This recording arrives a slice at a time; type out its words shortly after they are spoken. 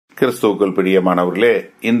கிறிஸ்துவுக்குள் பிரியமானவர்களே,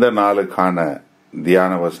 இந்த நாளுக்கான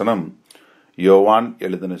தியான வசனம் யோவான்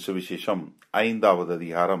எழுதின சுவிசேஷம் 5வது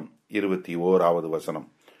அதிகாரம் 21வது வசனம்.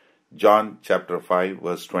 John chapter 5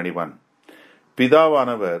 verse 21.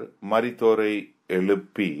 பிதாவானவர் மரித்தோரை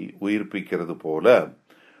எழுப்பி உயிர்ப்பிக்கிறது போல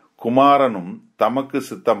குமாரனும் தமக்கு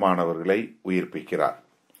சித்தமானவர்களை உயிர்ப்பிக்கிறார்.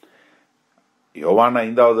 யோவான்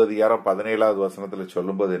 5வது அதிகாரம் 17வது வசனத்துல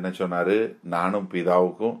சொல்லும்போது என்ன சொன்னாரு? நானும்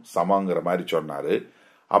பிதாவுக்கும் சமங்கிற மாதிரி சொன்னாரு.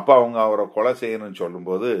 அப்ப அவங்க அவரை கொலை செய்யணும்னு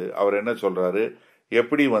சொல்லும்போது அவர் என்ன சொல்றாரு?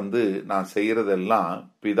 எப்படி நான் செய்யறதெல்லாம்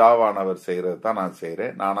பிதாவானவர் செய்யறது தான் நான்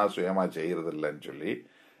செய்யறேன், நானா சுயமா செய்யறது இல்லைன்னு சொல்லி.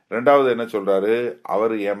 ரெண்டாவது என்ன சொல்றாரு?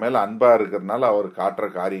 அவர் என் மேல அன்பா இருக்கிறதுனால அவர் காட்டுற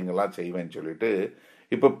காரியங்கள்லாம் செய்வேன்னு சொல்லிட்டு,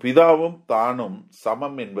 இப்ப பிதாவும் தானும்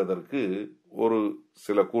சமம் என்பதற்கு ஒரு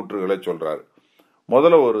சில கூற்றுகளை சொல்றாரு.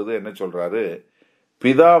 முதல்ல ஒரு இது என்ன சொல்றாரு?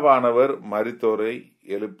 பிதாவானவர் மரித்தோரை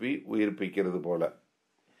எழுப்பி உயிர்ப்பிக்கிறது போல.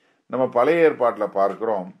 நம்ம பழைய ஏற்பாட்டில்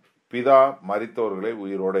பார்க்கிறோம் பிதா மரித்தோர்களை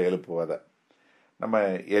உயிரோட எழுப்புவதை. நம்ம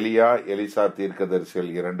எலியா எலிசா தீர்க்கதரிசிகள்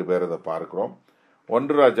 2 பேர் அதை பார்க்கிறோம்.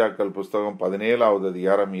 1 ராஜாக்கள் புஸ்தகம் 17வது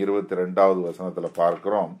அதிகாரம் 22வது வசனத்துல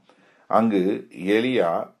பார்க்கிறோம். அங்கு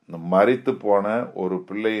எலியா மரித்து போன ஒரு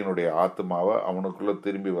பிள்ளையினுடைய ஆத்மாவை அவனுக்குள்ள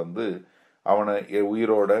திரும்பி அவனை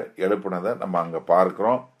உயிரோட எழுப்புனதை நம்ம அங்க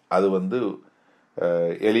பார்க்கிறோம். அது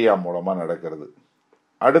எலியா மூலமா நடக்கிறது.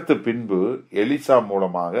 அடுத்து பின்பு எலிசா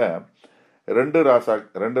மூலமாக 2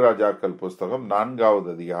 ராஜாக்கள் புஸ்தகம் 4வது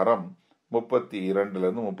அதிகாரம்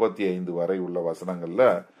 32 35 வரை உள்ள வசனங்கள்ல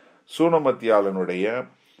சூனமத்தியாளனுடைய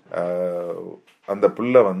அந்த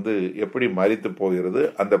பிள்ளை எப்படி மரித்து போகிறது,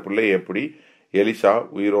 அந்த பிள்ளை எப்படி எலிசா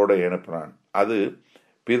உயிரோட எழுப்பினான். அது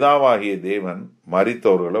பிதாவாகிய தேவன்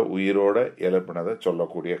மரித்தோர்களை உயிரோட எழுப்பினதை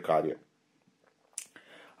சொல்லக்கூடிய காரியம்.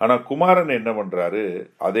 ஆனா குமாரன் என்ன பண்றாரு?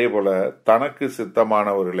 அதே போல தனக்கு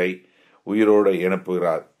சித்தமானவர்களை உயிரோடு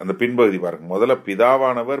எழுப்புகிறார். அந்த பின்பகுதி பாருங்க. முதல்ல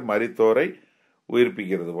பிதாவானவர் மரித்தோரை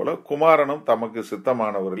உயிர்ப்பிக்கிறது போல குமாரனும் தமக்கு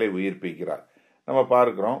சித்தமானவர்களை உயிர்ப்பிக்கிறார். நம்ம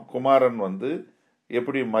பார்க்கிறோம் குமாரன்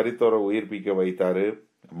எப்படி மரித்தோரை உயிர்ப்பிக்க வைத்தாரு.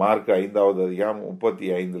 மார்க் 5வது அதிகாரம்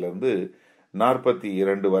 35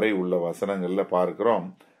 42 வரை உள்ள வசனங்கள்ல பார்க்கிறோம்.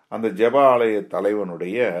 அந்த ஜெப ஆலய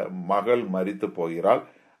தலைவனுடைய மகள் மரித்து போகிறாள்.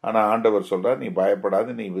 ஆனா ஆண்டவர் சொல்றார், நீ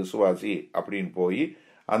பயப்படாது, நீ விசுவாசி அப்படின்னு போய்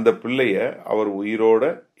அந்த பிள்ளைய அவர் உயிரோட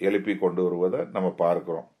எழுப்பி கொண்டு வருவதை நம்ம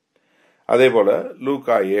பார்க்கிறோம். அதே போல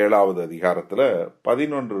லூக்கா 7வது அதிகாரத்துல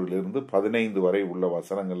 11 15 வரை உள்ள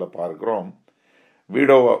வசனங்கள்ல பார்க்கிறோம்.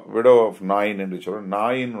 விடோ ஆஃப் நாயின் என்று சொல்ற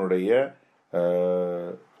நாயினுடைய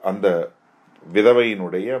அந்த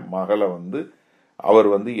விதவையினுடைய மகளை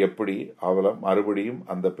அவர் எப்படி அவளை மறுபடியும்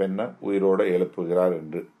அந்த பெண்ணை உயிரோட எழுப்புகிறார்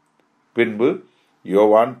என்று. பின்பு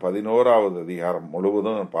யோவான் 11வது அதிகாரம்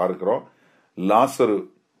முழுவதும் பார்க்கிறோம். லாசரு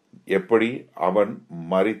எப்படி அவன்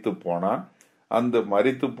மரித்து போனான். அந்த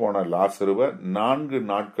மரித்து போன லாசருவை 4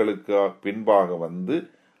 நாட்களுக்கு பின்பாக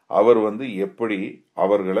அவர் எப்படி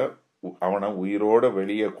அவனை உயிரோட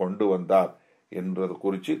வெளியே கொண்டு வந்தார் என்றது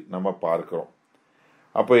குறித்து நம்ம பார்க்கிறோம்.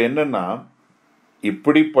 அப்ப என்னன்னா,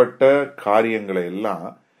 இப்படிப்பட்ட காரியங்களை எல்லாம்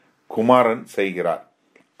குமாரன் செய்கிறார்.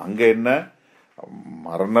 அங்க என்ன,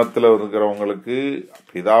 மரணத்துல இருக்கிறவங்களுக்கு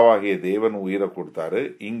பிதாவாகிய தேவன் உயிரை கொடுத்தாரு.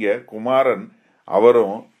 இங்க குமாரன்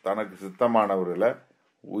அவரும் தனக்கு சித்தமானவர்களை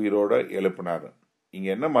உயிரோட எழுப்பினாரு. இங்க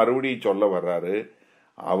என்ன மறுபடியும் சொல்ல வர்றாரு?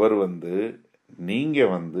 அவர் நீங்க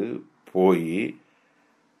போய்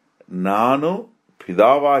நானும்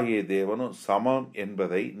பிதாவாகிய தேவனும் சமம்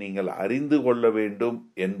என்பதை நீங்கள் அறிந்து கொள்ள வேண்டும்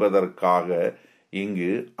என்பதற்காக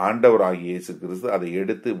இங்கு ஆண்டவராகிய இயேசு கிறிஸ்து அதை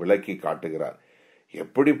எடுத்து விளக்கி காட்டுகிறார்.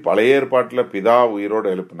 எப்படி பழைய ஏற்பாட்டுல பிதா உயிரோட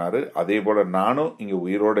எழுப்பினாரு, அதே போல நானும் இங்க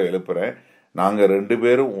உயிரோட எழுப்புறேன், நாங்க 2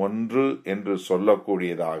 பேரும் ஒன்று என்று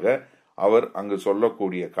சொல்லக்கூடியதாக அவர் அங்கு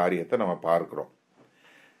சொல்லக்கூடிய காரியத்தை நம்ம பார்க்கிறோம்.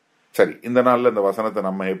 சரி, இந்த நாள்ல இந்த வசனத்தை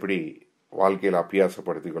நம்ம எப்படி வாழ்க்கையில்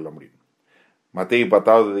அபியாசப்படுத்திக் கொள்ள முடியும்? மத்தேயு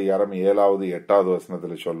 10வது அதிகாரம் 7வது 8வது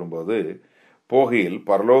வசனத்துல சொல்லும் போது, போகையில்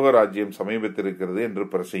பரலோக ராஜ்யம் சமீபத்திருக்கிறது என்று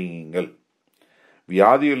பிரசங்கியுங்கள்,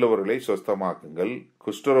 வியாதியுள்ளவர்களை சுத்தமாக்குங்கள்,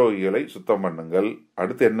 குஷ்டரோகிகளை சுத்தம் பண்ணுங்கள்,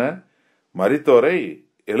 அடுத்து என்ன, மரித்தோரை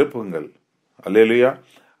எழுப்புங்கள். அல்லேலூயா.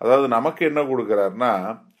 அதாவது நமக்கு என்ன கொடுக்கிறாருன்னா,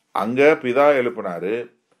 அங்க பிதா எழுப்பினாரு,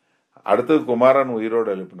 அடுத்தது குமாரன் உயிரோடு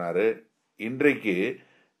எழுப்பினாரு, இன்றைக்கு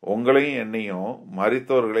உங்களையும் என்னையும்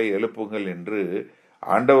மரித்தோர்களை எழுப்புங்கள் என்று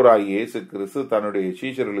ஆண்டவராகிய இயேசு கிறிஸ்து தன்னுடைய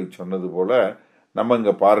சீஷர்களுக்கு சொன்னது போல நம்ம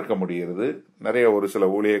இங்க பார்க்க முடிகிறது. நிறைய ஒரு சில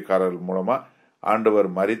ஊழியக்காரர்கள் மூலமா ஆண்டவர்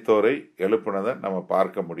மரித்தோரை எழுப்பினதை நம்ம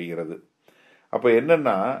பார்க்க முடிகிறது. அப்ப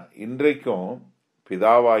என்னன்னா, இன்றைக்கும்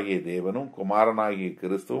பிதாவாகிய தேவனும் குமாரனாகிய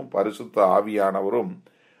கிறிஸ்துவும் பரிசுத்த ஆவியானவரும்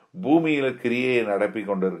பூமியில கிரியையை நடப்பி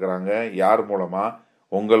கொண்டிருக்கிறாங்க. யார் மூலமா?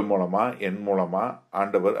 உங்கள் மூலமா, என் மூலமா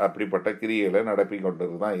ஆண்டவர் அப்படிப்பட்ட கிரியைகளை நடப்பி கொண்டு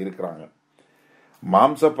தான் இருக்கிறாங்க.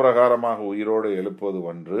 மாம்ச பிரகாரமாக உயிரோடு எழுப்புவது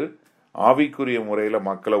ஒன்று, ஆவிக்குரிய முறையில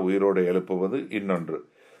மக்களை உயிரோடு எழுப்புவது இன்னொன்று.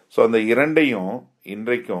 ஸோ அந்த இரண்டையும்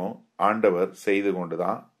இன்றைக்கும் ஆண்டவர் செய்து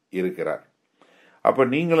கொண்டுதான் இருக்கிறார். அப்ப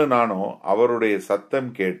நீங்களும் நானும் அவருடைய சத்தம்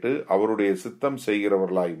கேட்டு அவருடைய சித்தம்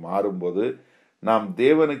செய்கிறவர்களாய் மாறும்போது நாம்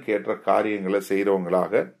தேவனுக்கு ஏற்ற காரியங்களை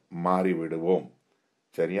செய்யறவங்களாக மாறிவிடுவோம்.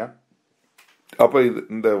 சரியா? அப்ப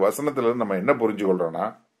இந்த வசனத்துல நம்ம என்ன புரிஞ்சு கொள்றோம்னா,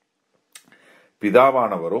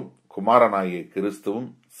 பிதாவானவரும் குமாரனாகிய கிறிஸ்துவும்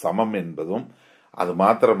சமம் என்பதும், அது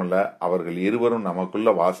மாத்திரமல்ல அவர்கள் இருவரும் நமக்குள்ள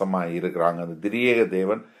வாசமாய் இருக்கிறாங்க. அந்த திரியேக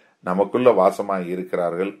தேவன் நமக்குள்ள வாசமாய்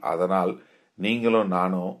இருக்கிறார்கள். அதனால் நீங்களும்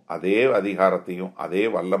நானும் அதே அதிகாரத்தையும் அதே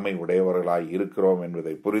வல்லமை உடையவர்களாய் இருக்கிறோம்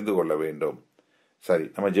என்பதை புரிந்து கொள்ள வேண்டும். சரி,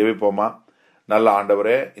 நம்ம ஜெபிப்போமா? நல்ல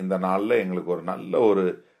ஆண்டவரே, இந்த நாள்ல எங்களுக்கு ஒரு நல்ல ஒரு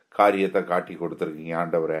காரியத்தை காட்டி கொடுத்திருக்கீங்க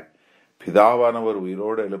ஆண்டவரே. பிதாவானவர்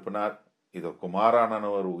உயிரோடு எழுப்பினார், இதோ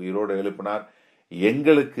குமாரானவர் உயிரோடு எழுப்பினார்.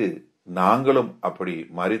 எங்களுக்கு நாங்களும் அப்படி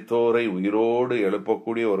மரித்தோரை உயிரோடு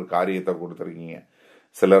எழுப்பக்கூடிய ஒரு காரியத்தை கொடுத்திருக்கீங்க.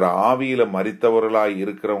 சிலர் ஆவியில மரித்தவர்களாய்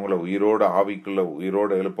இருக்கிறவங்கள உயிரோடு ஆவிக்குள்ள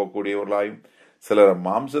உயிரோடு எழுப்பக்கூடியவர்களாயும், சிலர்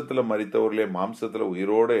மாம்சத்துல மரித்தவர்களே மாம்சத்துல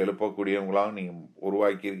உயிரோடு எழுப்பக்கூடியவங்களாகவும் நீங்க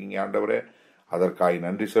உருவாக்கி இருக்கீங்க ஆண்டவரே. அதற்காக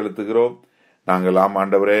நன்றி செலுத்துகிறோம். நாங்கள்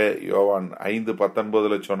ஆண்டவரே, யோவான்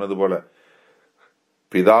 5:19 சொன்னது போல,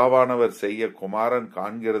 பிதாவானவர் செய்ய குமாரன்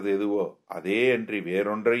காண்கிறது எதுவோ அதே அன்றி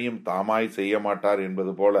வேறொன்றையும் தாமாய் செய்ய மாட்டார்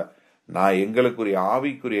என்பது போல, நான் எங்களுக்குரிய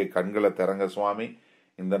ஆவிக்குரிய கண்களை திறங்க சுவாமி.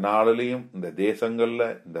 இந்த நாளிலையும் இந்த தேசங்கள்ல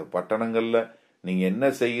இந்த பட்டணங்கள்ல நீங்க என்ன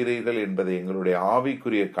செய்கிறீர்கள் என்பதை எங்களுடைய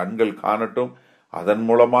ஆவிக்குரிய கண்கள் காணட்டும். அதன்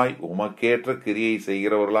மூலமாய் உமக்கேற்ற கிரியை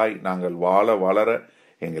செய்கிறவர்களாய் நாங்கள் வாழ வளர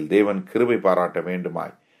எங்கள் தேவன் கிருபை பாராட்ட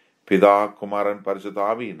வேண்டுமாய் பிதா குமாரன் பரிசுத்த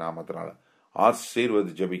ஆவி நாமத்தினால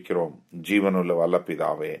ஆசீர்வதி ஜெபிக்கிறோம் ஜீவனுள்ள வல்ல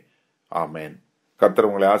பிதாவே, ஆமேன். கர்த்தர்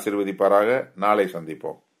உங்களை ஆசீர்வதிப்பாராக. நாளை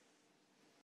சந்திப்போம்.